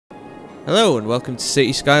Hello and welcome to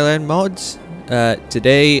City Skyline mods.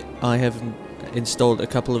 Today I have installed a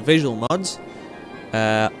couple of visual mods.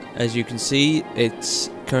 As you can see,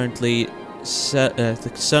 it's currently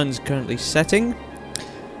the sun's currently setting.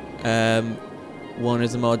 One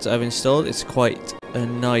of the mods I've installed, it's quite a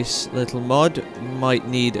nice little mod. Might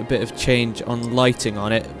need a bit of change on lighting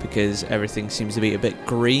on it because everything seems to be a bit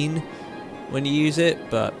green when you use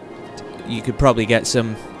it, but you could probably get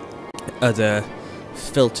some other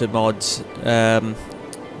filter mods to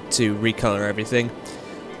recolor everything.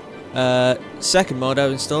 Second mod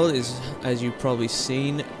I've installed is, as you've probably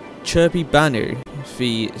seen, Chirpy Banner. If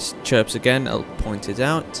he chirps again, I'll point it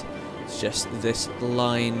out. It's just this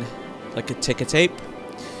line, like a ticker tape.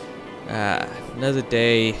 Another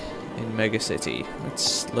day in Mega City. Let's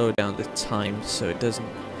slow down the time so it doesn't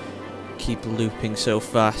keep looping so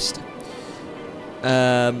fast.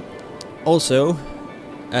 Also,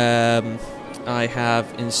 I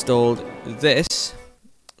have installed this,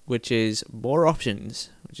 which is more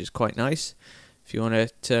options, which is quite nice. If you want to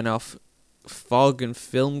turn off fog and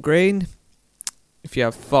film grain, if you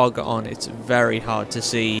have fog on, it's very hard to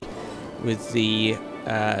see with the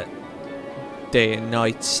day and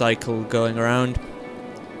night cycle going around.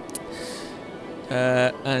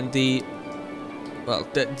 And this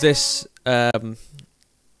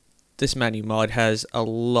menu mod has a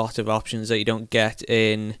lot of options that you don't get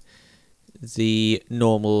in the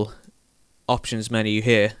normal options menu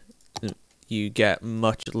here. You get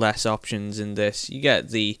much less options in this. You get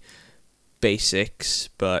the basics,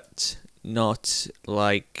 but not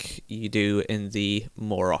like you do in the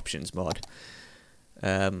more options mod.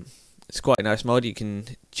 It's quite a nice mod. You can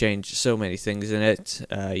change so many things in it.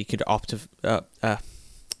 You could optimize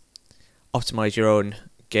your own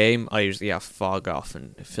game. I usually have fog off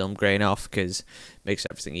and film grain off because it makes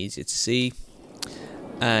everything easier to see.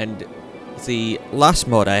 And the last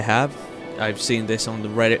mod I have, I've seen this on the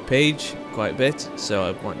Reddit page quite a bit, so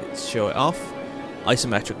I wanted to show it off.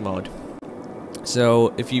 Isometric mod.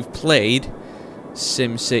 So if you've played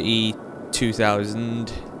SimCity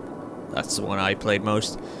 2000, that's the one I played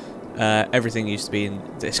most, everything used to be in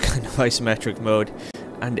this kind of isometric mode,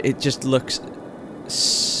 and it just looks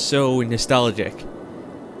so nostalgic.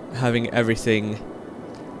 Having everything,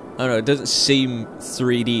 I don't know, it doesn't seem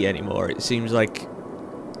 3D anymore. It seems like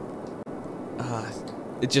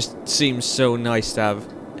it just seems so nice to have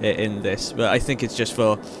it in this, but I think it's just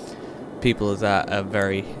for people that are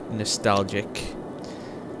very nostalgic,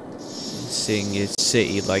 seeing your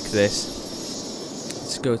city like this.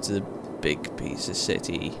 Let's go to the big piece of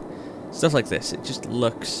city. Stuff like this, it just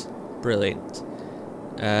looks brilliant.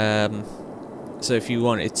 So if you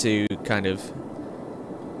wanted to kind of,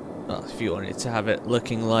 well, if you wanted to have it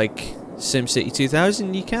looking like SimCity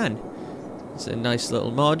 2000, you can. It's a nice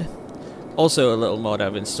little mod. Also, a little mod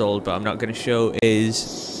I've installed, but I'm not going to show,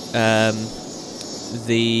 is it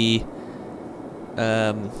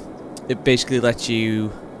basically lets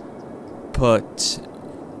you put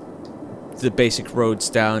the basic roads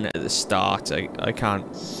down at the start. I can't,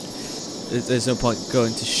 there's no point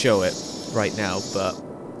going to show it right now, but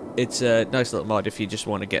it's a nice little mod if you just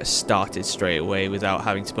want to get started straight away without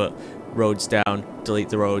having to put roads down, delete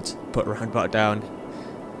the roads, put roundabout down.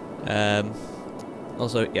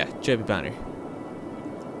 Also, yeah, Chirpy Banner.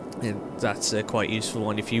 And that's a quite useful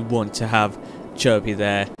one if you want to have Chirpy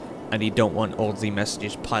there and you don't want all the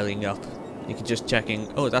messages piling up. You can just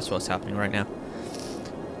checking, oh, that's what's happening right now.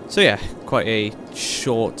 So yeah, quite a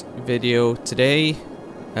short video today.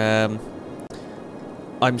 I'm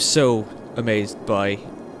so amazed by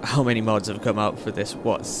how many mods have come out for this,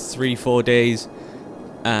 what, 3-4 days,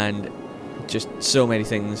 and just so many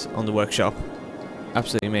things on the workshop.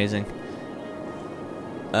 Absolutely amazing.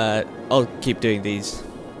 I'll keep doing these.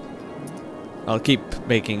 I'll keep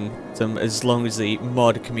making them as long as the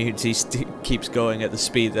mod community keeps going at the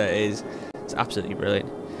speed that it is. It's absolutely brilliant.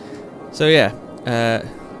 So yeah,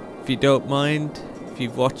 if you don't mind, if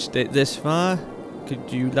you've watched it this far, could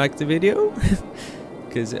you like the video?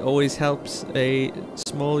 Because it always helps a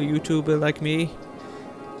small YouTuber like me,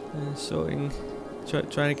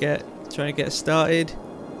 trying to get started.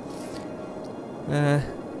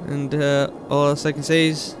 And all else I can say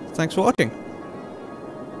is thanks for watching.